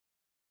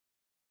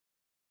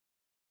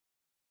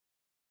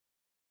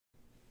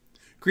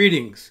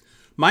Greetings,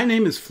 my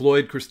name is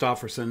Floyd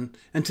Christofferson,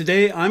 and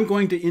today I'm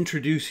going to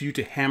introduce you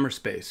to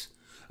Hammerspace,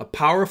 a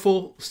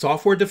powerful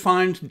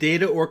software-defined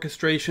data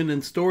orchestration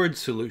and storage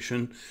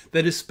solution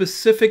that is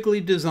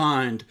specifically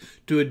designed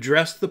to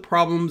address the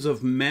problems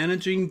of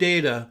managing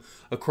data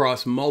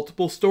across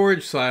multiple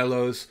storage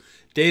silos,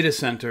 data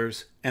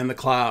centers, and the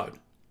cloud.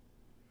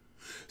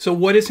 So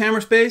what is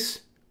Hammerspace?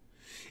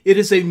 It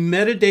is a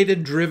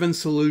metadata-driven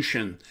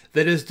solution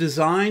that is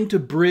designed to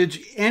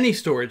bridge any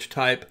storage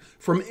type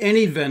from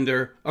any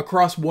vendor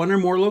across one or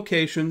more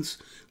locations,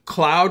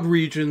 cloud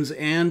regions,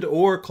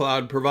 and/or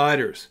cloud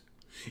providers.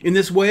 In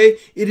this way,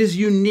 it is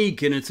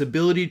unique in its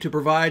ability to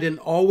provide an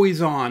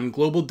always-on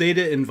global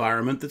data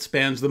environment that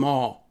spans them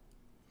all.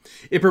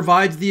 It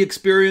provides the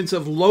experience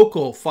of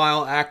local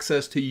file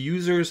access to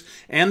users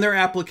and their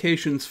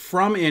applications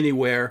from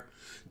anywhere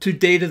to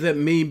data that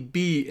may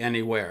be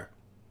anywhere.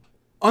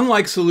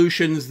 Unlike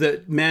solutions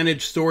that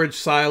manage storage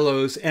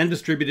silos and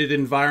distributed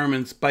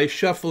environments by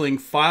shuffling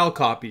file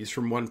copies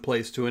from one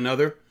place to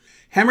another,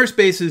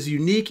 Hammerspace's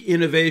unique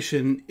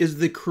innovation is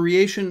the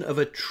creation of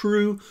a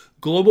true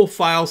global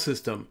file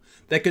system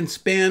that can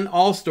span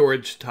all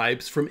storage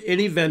types from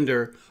any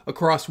vendor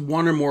across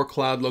one or more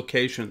cloud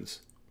locations.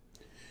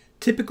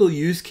 Typical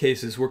use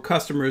cases where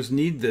customers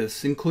need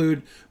this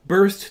include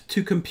burst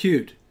to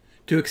compute,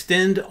 to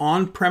extend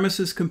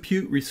on-premises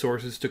compute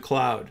resources to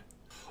cloud,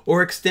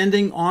 or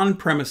extending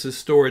on-premises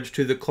storage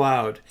to the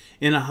cloud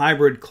in a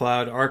hybrid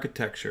cloud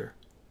architecture,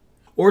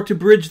 or to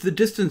bridge the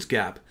distance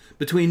gap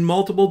between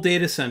multiple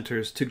data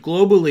centers to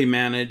globally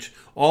manage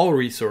all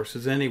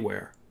resources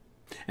anywhere.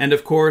 And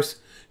of course,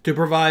 to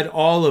provide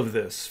all of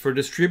this for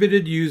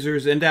distributed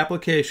users and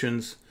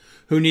applications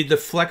who need the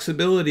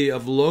flexibility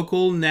of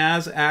local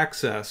NAS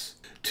access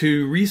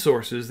to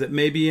resources that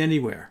may be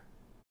anywhere.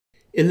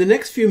 In the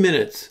next few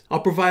minutes,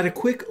 I'll provide a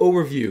quick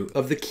overview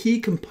of the key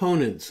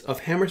components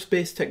of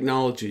Hammerspace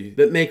technology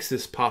that makes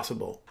this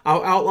possible.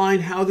 I'll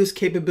outline how this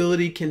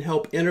capability can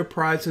help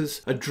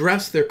enterprises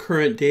address their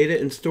current data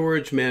and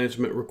storage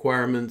management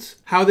requirements,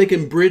 how they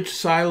can bridge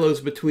silos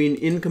between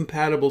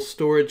incompatible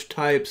storage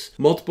types,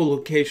 multiple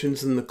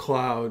locations in the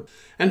cloud,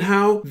 and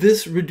how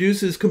this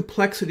reduces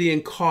complexity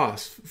and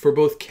cost for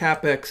both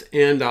CapEx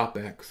and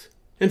OpEx.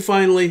 And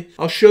finally,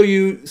 I'll show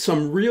you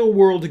some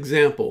real-world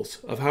examples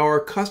of how our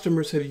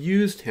customers have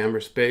used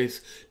Hammerspace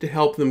to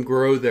help them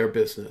grow their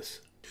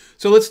business.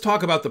 So let's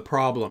talk about the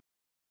problem.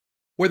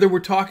 Whether we're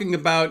talking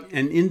about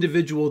an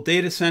individual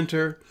data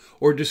center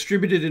or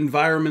distributed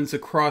environments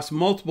across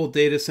multiple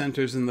data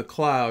centers in the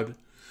cloud,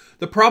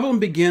 the problem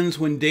begins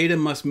when data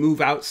must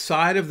move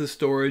outside of the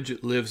storage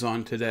it lives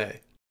on today.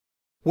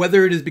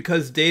 Whether it is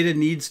because data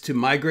needs to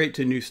migrate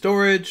to new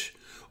storage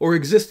or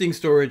existing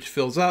storage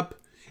fills up,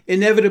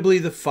 inevitably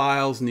the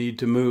files need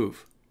to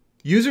move.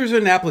 Users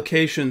and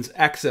applications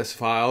access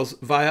files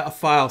via a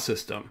file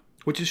system,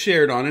 which is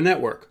shared on a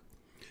network.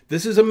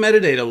 This is a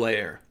metadata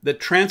layer that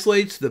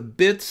translates the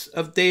bits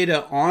of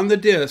data on the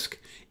disk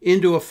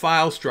into a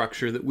file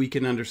structure that we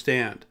can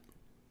understand.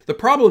 The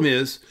problem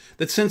is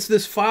that since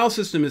this file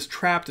system is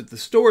trapped at the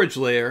storage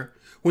layer,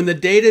 when the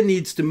data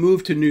needs to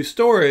move to new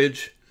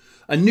storage,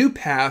 a new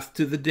path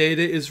to the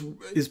data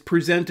is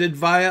presented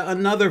via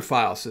another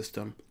file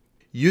system.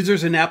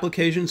 Users and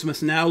applications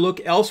must now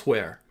look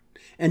elsewhere,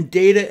 and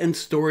data and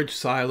storage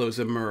silos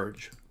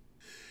emerge.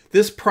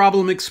 This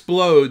problem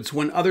explodes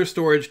when other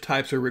storage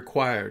types are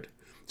required,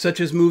 such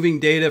as moving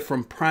data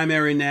from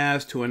primary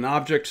NAS to an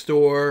object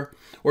store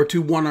or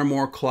to one or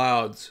more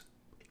clouds.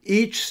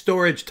 Each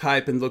storage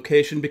type and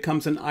location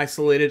becomes an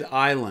isolated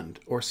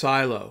island or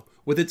silo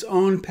with its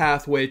own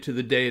pathway to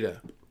the data.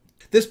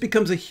 This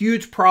becomes a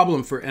huge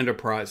problem for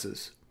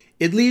enterprises.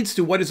 It leads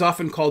to what is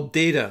often called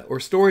data or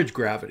storage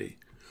gravity,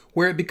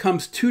 where it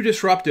becomes too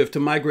disruptive to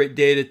migrate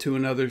data to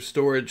another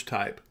storage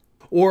type,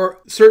 or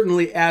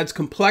certainly adds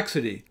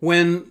complexity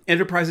when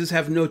enterprises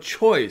have no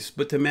choice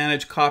but to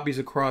manage copies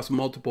across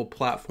multiple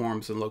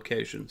platforms and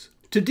locations.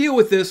 To deal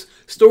with this,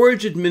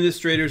 storage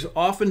administrators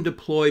often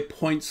deploy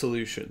point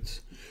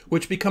solutions,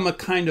 which become a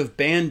kind of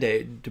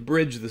band-aid to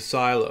bridge the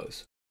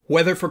silos.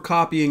 Whether for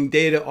copying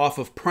data off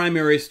of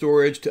primary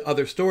storage to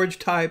other storage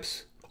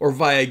types, or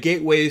via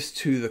gateways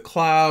to the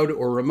cloud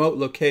or remote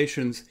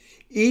locations,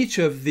 each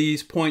of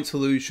these point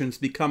solutions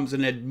becomes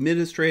an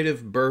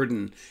administrative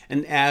burden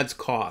and adds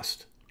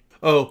cost.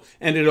 Oh,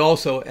 and it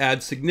also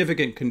adds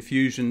significant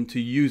confusion to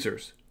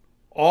users.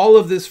 All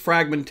of this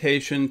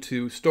fragmentation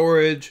to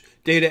storage,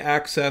 data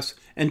access,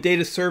 and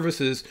data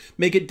services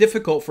make it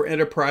difficult for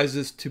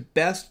enterprises to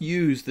best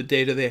use the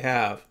data they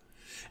have,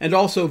 and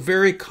also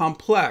very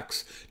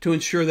complex to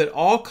ensure that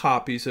all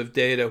copies of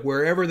data,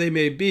 wherever they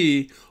may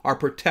be, are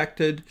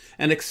protected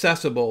and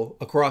accessible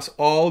across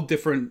all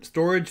different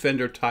storage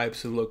vendor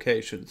types and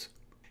locations.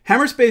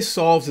 Hammerspace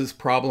solves this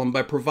problem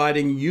by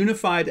providing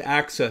unified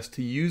access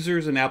to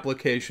users and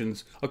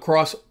applications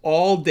across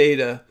all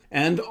data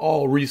and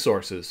all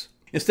resources.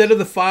 Instead of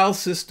the file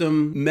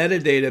system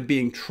metadata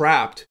being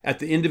trapped at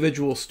the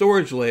individual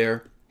storage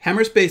layer,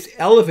 Hammerspace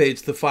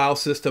elevates the file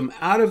system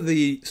out of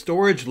the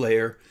storage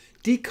layer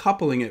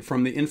decoupling it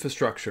from the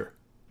infrastructure.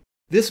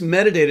 This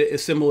metadata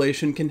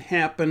assimilation can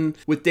happen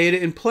with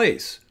data in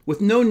place,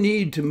 with no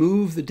need to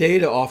move the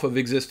data off of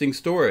existing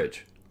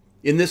storage.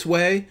 In this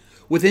way,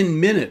 within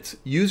minutes,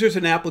 users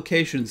and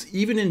applications,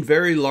 even in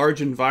very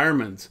large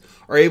environments,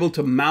 are able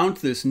to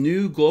mount this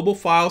new global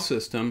file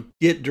system,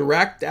 get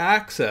direct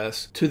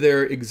access to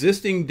their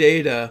existing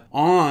data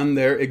on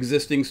their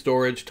existing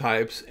storage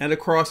types and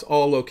across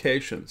all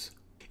locations.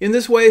 In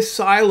this way,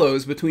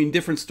 silos between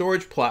different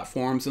storage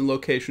platforms and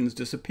locations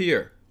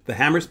disappear. The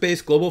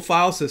Hammerspace Global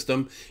File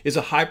System is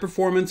a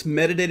high-performance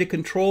metadata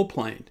control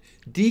plane,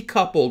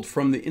 decoupled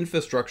from the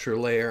infrastructure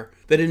layer,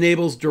 that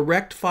enables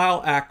direct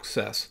file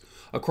access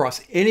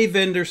across any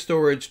vendor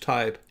storage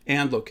type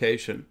and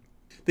location.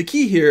 The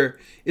key here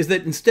is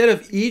that instead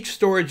of each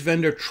storage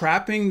vendor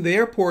trapping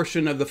their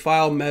portion of the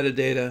file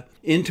metadata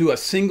into a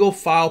single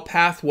file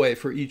pathway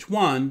for each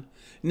one,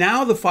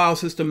 now the file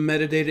system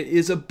metadata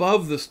is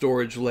above the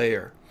storage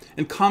layer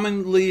and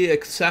commonly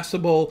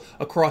accessible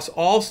across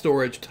all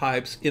storage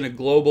types in a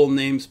global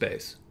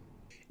namespace.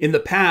 In the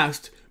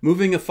past,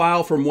 moving a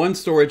file from one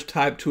storage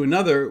type to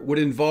another would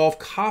involve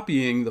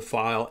copying the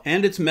file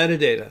and its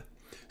metadata,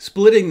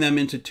 splitting them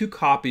into two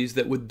copies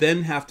that would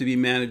then have to be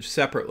managed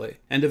separately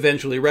and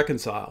eventually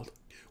reconciled.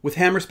 With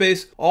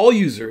Hammerspace, all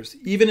users,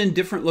 even in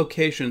different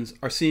locations,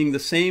 are seeing the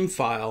same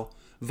file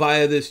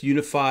via this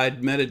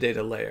unified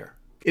metadata layer.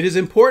 It is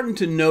important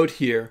to note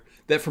here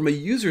that from a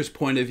user's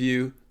point of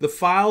view, the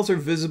files are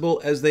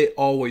visible as they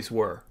always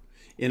were,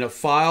 in a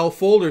file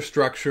folder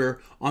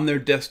structure on their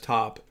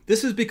desktop.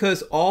 This is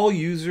because all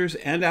users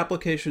and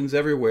applications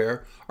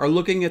everywhere are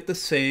looking at the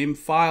same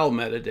file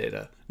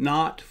metadata,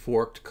 not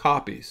forked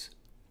copies.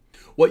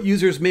 What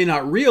users may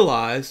not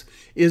realize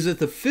is that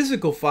the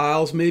physical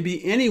files may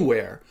be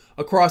anywhere,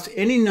 across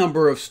any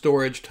number of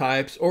storage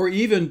types, or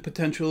even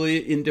potentially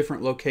in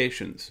different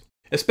locations.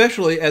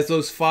 Especially as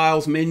those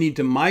files may need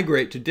to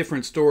migrate to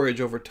different storage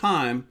over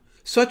time,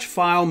 such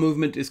file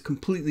movement is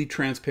completely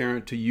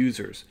transparent to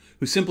users,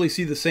 who simply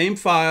see the same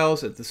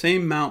files at the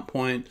same mount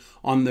point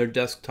on their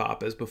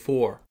desktop as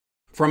before.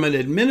 From an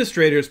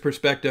administrator's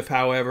perspective,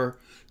 however,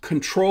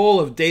 control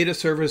of data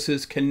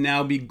services can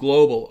now be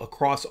global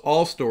across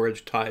all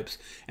storage types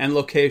and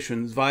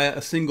locations via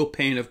a single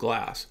pane of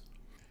glass.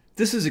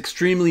 This is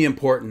extremely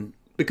important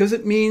because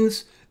it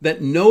means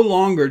that no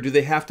longer do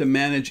they have to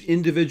manage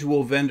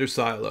individual vendor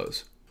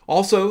silos.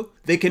 Also,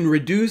 they can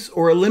reduce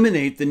or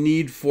eliminate the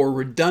need for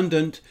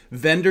redundant,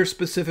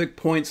 vendor-specific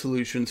point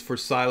solutions for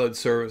siloed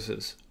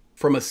services.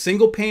 From a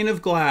single pane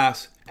of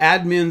glass,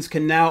 admins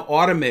can now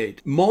automate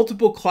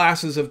multiple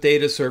classes of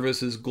data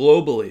services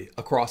globally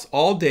across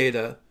all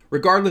data,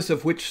 regardless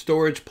of which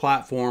storage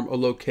platform or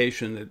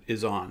location it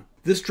is on.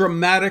 This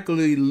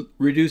dramatically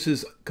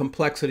reduces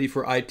complexity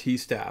for IT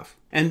staff.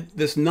 And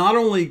this not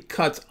only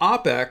cuts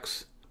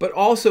OpEx, but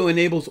also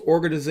enables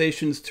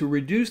organizations to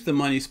reduce the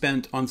money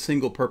spent on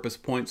single-purpose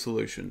point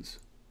solutions.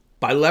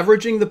 By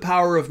leveraging the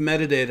power of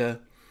metadata,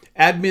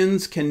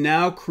 admins can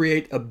now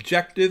create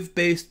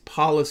objective-based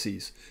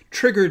policies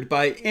triggered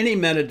by any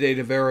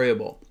metadata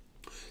variable.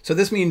 So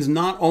this means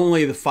not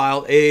only the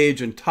file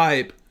age and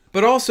type,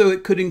 but also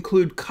it could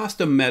include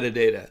custom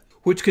metadata,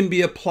 which can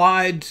be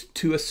applied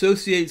to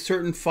associate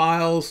certain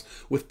files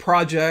with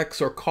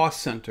projects or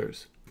cost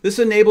centers. This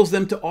enables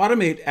them to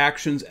automate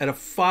actions at a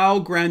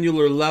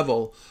file-granular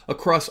level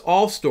across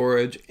all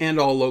storage and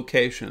all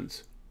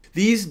locations.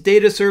 These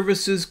data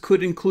services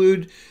could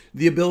include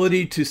the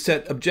ability to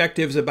set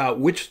objectives about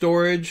which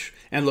storage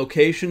and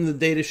location the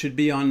data should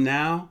be on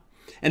now,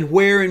 and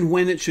where and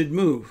when it should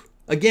move.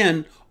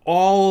 Again,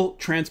 all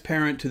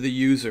transparent to the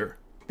user.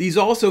 These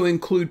also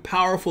include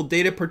powerful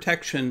data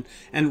protection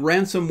and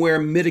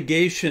ransomware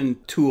mitigation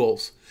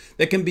tools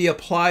that can be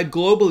applied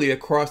globally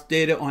across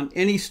data on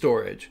any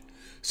storage,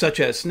 such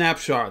as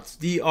snapshots,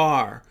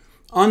 DR,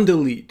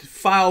 undelete,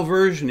 file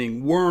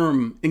versioning,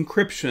 worm,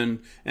 encryption,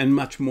 and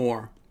much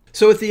more.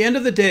 So at the end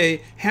of the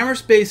day,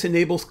 Hammerspace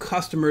enables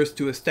customers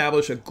to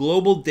establish a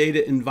global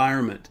data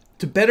environment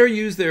to better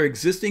use their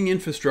existing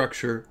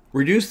infrastructure,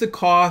 reduce the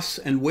costs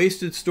and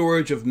wasted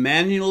storage of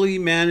manually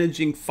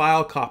managing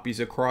file copies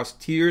across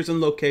tiers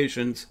and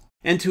locations,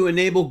 and to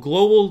enable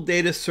global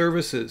data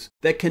services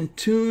that can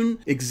tune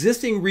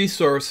existing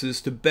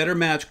resources to better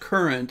match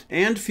current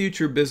and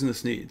future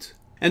business needs.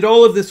 And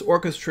all of this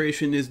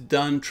orchestration is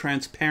done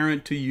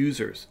transparent to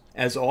users,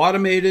 as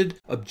automated,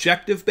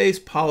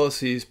 objective-based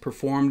policies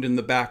performed in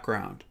the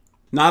background.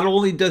 Not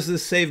only does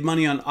this save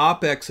money on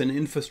OpEx and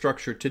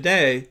infrastructure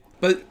today,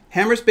 but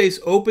Hammerspace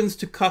opens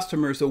to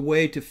customers a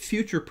way to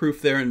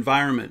future-proof their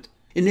environment,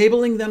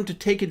 enabling them to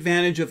take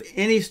advantage of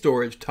any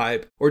storage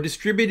type or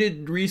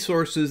distributed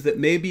resources that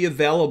may be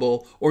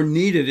available or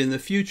needed in the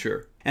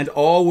future, and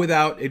all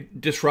without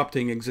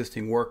disrupting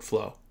existing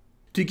workflow.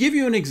 To give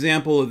you an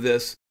example of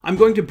this, I'm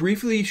going to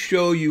briefly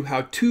show you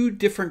how two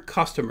different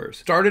customers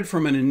started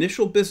from an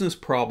initial business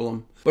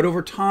problem, but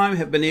over time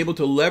have been able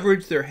to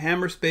leverage their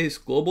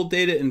Hammerspace global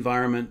data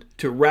environment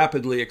to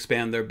rapidly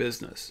expand their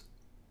business.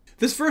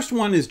 This first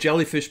one is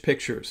Jellyfish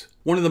Pictures,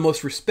 one of the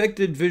most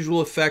respected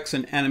visual effects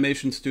and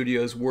animation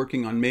studios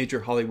working on major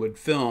Hollywood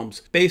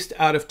films, based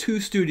out of 2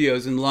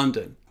 studios in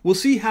London. We'll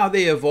see how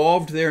they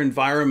evolved their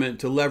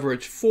environment to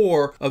leverage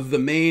 4 of the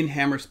main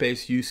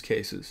Hammerspace use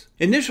cases.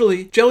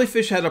 Initially,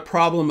 Jellyfish had a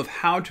problem of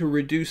how to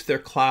reduce their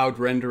cloud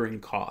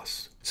rendering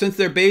costs. Since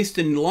they're based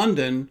in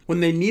London, when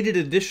they needed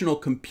additional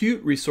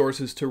compute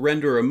resources to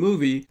render a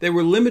movie, they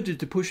were limited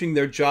to pushing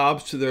their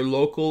jobs to their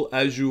local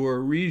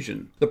Azure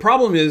region. The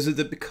problem is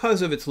that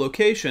because of its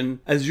location,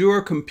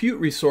 Azure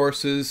compute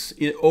resources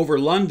over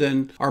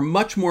London are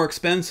much more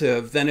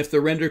expensive than if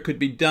the render could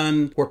be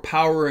done where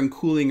power and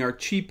cooling are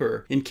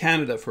cheaper, in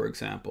Canada, for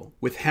example.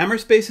 With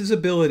Hammerspace's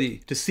ability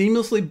to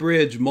seamlessly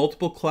bridge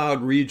multiple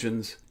cloud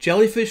regions,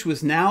 Jellyfish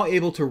was now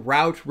able to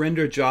route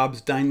render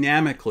jobs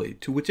dynamically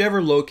to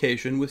whichever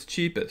location was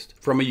cheapest.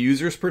 From a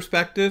user's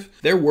perspective,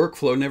 their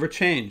workflow never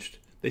changed.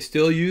 They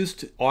still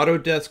used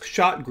Autodesk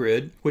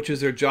ShotGrid, which is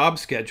their job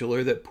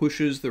scheduler that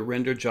pushes the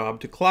render job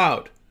to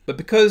cloud. But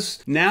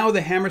because now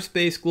the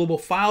Hammerspace global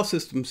file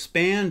system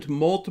spanned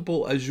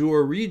multiple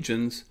Azure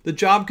regions, the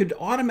job could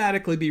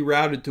automatically be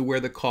routed to where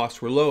the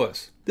costs were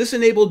lowest. This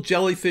enabled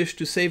Jellyfish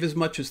to save as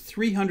much as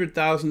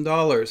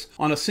 $300,000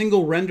 on a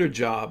single render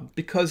job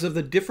because of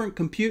the different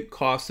compute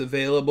costs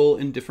available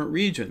in different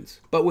regions,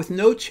 but with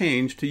no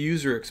change to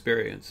user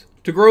experience.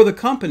 To grow the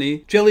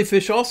company,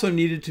 Jellyfish also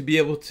needed to be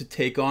able to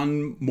take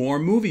on more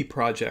movie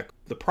projects.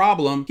 The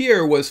problem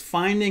here was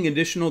finding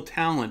additional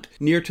talent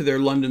near to their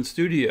London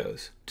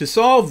studios. To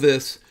solve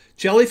this,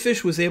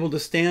 Jellyfish was able to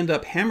stand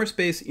up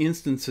Hammerspace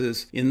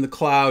instances in the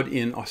cloud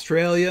in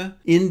Australia,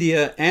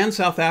 India, and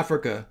South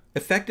Africa,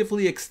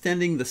 effectively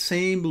extending the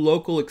same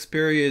local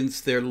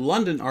experience their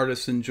London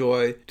artists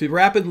enjoy to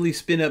rapidly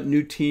spin up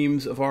new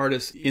teams of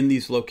artists in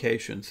these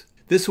locations.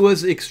 This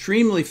was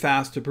extremely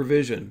fast to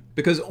provision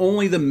because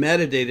only the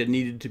metadata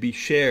needed to be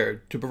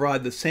shared to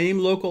provide the same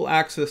local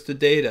access to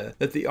data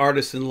that the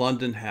artists in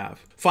London have.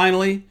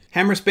 Finally,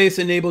 Hammerspace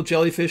enabled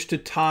Jellyfish to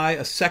tie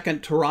a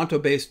second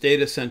Toronto-based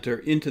data center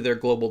into their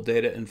global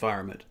data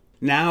environment.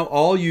 Now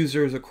all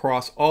users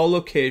across all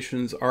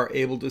locations are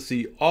able to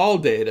see all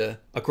data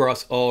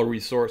across all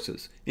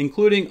resources,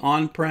 including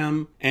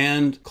on-prem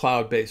and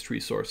cloud-based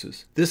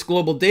resources. This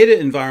global data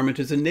environment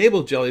has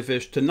enabled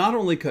Jellyfish to not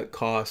only cut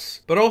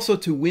costs, but also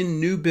to win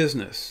new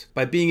business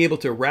by being able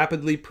to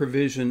rapidly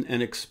provision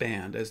and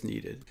expand as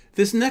needed.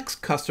 This next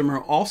customer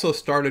also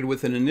started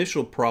with an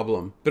initial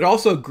problem, but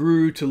also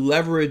grew to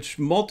leverage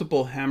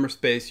multiple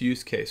Hammerspace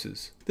use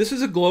cases. This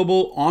is a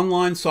global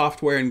online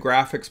software and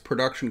graphics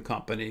production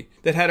company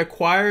that had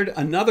acquired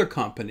another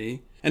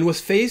company and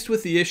was faced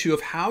with the issue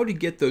of how to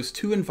get those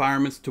 2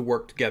 environments to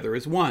work together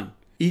as one.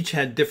 Each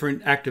had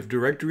different Active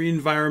Directory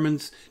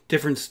environments,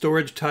 different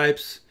storage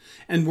types,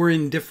 and were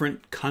in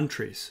different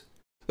countries.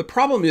 The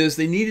problem is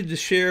they needed to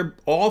share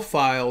all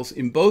files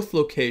in both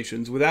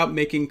locations without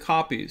making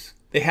copies.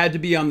 They had to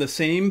be on the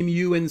same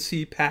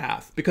UNC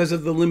path because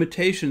of the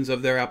limitations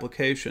of their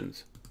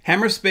applications.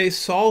 Hammerspace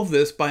solved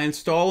this by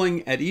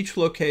installing at each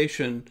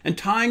location and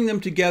tying them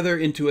together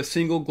into a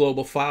single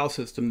global file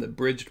system that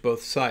bridged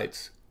both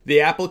sites. The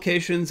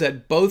applications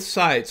at both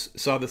sites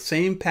saw the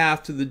same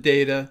path to the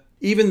data,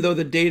 even though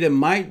the data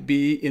might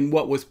be in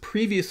what was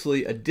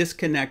previously a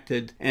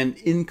disconnected and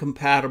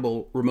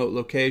incompatible remote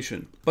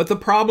location. But the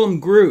problem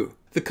grew.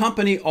 The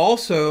company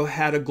also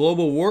had a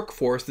global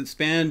workforce that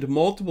spanned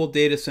multiple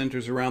data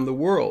centers around the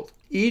world,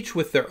 each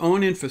with their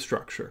own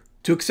infrastructure.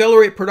 To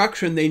accelerate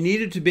production, they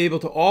needed to be able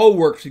to all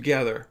work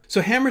together,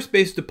 so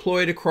Hammerspace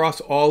deployed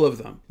across all of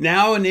them,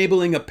 now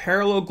enabling a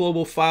parallel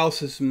global file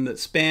system that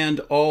spanned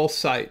all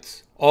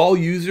sites. All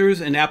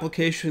users and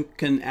applications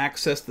can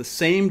access the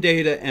same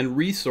data and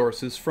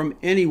resources from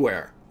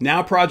anywhere.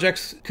 Now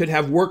projects could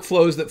have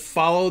workflows that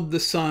followed the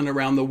sun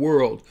around the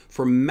world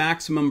for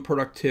maximum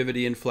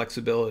productivity and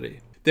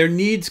flexibility. Their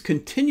needs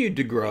continued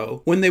to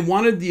grow when they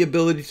wanted the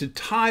ability to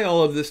tie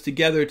all of this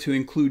together to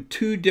include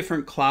 2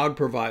 different cloud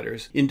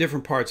providers in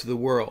different parts of the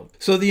world.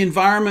 So the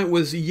environment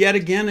was yet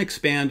again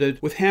expanded,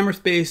 with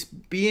Hammerspace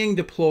being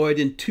deployed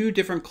in 2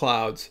 different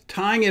clouds,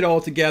 tying it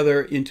all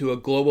together into a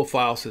global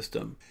file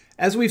system.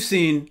 As we've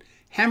seen,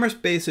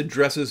 Hammerspace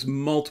addresses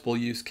multiple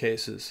use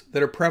cases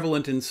that are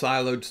prevalent in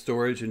siloed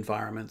storage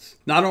environments,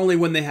 not only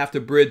when they have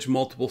to bridge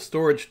multiple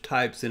storage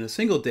types in a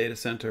single data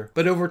center,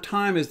 but over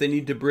time as they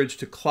need to bridge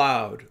to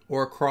cloud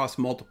or across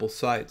multiple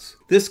sites.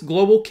 This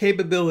global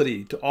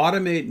capability to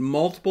automate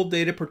multiple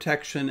data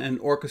protection and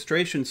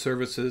orchestration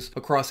services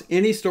across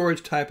any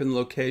storage type and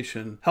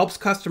location helps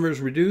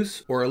customers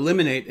reduce or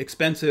eliminate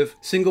expensive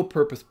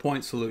single-purpose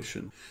point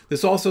solutions.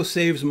 This also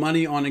saves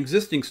money on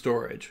existing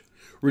storage,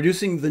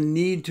 reducing the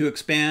need to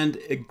expand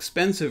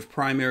expensive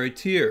primary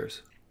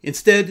tiers.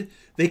 Instead,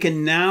 they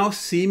can now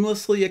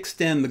seamlessly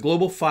extend the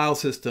global file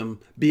system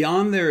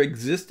beyond their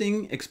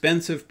existing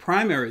expensive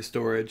primary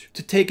storage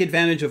to take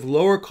advantage of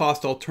lower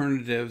cost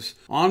alternatives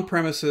on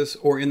premises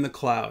or in the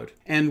cloud,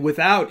 and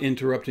without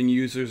interrupting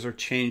users or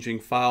changing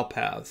file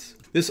paths.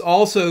 This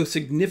also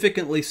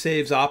significantly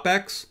saves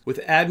OpEx,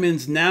 with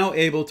admins now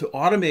able to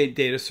automate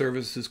data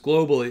services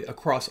globally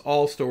across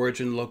all storage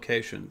and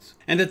locations.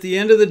 And at the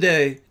end of the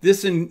day,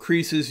 this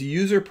increases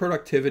user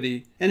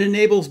productivity and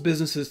enables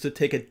businesses to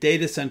take a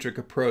data-centric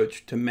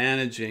approach to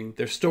managing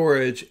their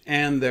storage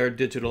and their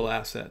digital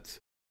assets.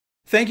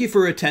 Thank you for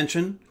your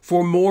attention.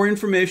 For more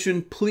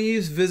information,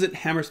 please visit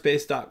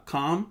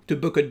hammerspace.com to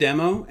book a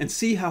demo and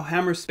see how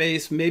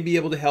Hammerspace may be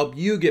able to help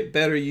you get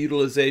better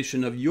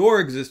utilization of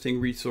your existing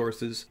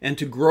resources and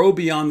to grow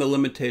beyond the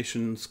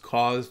limitations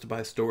caused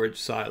by storage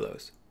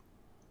silos.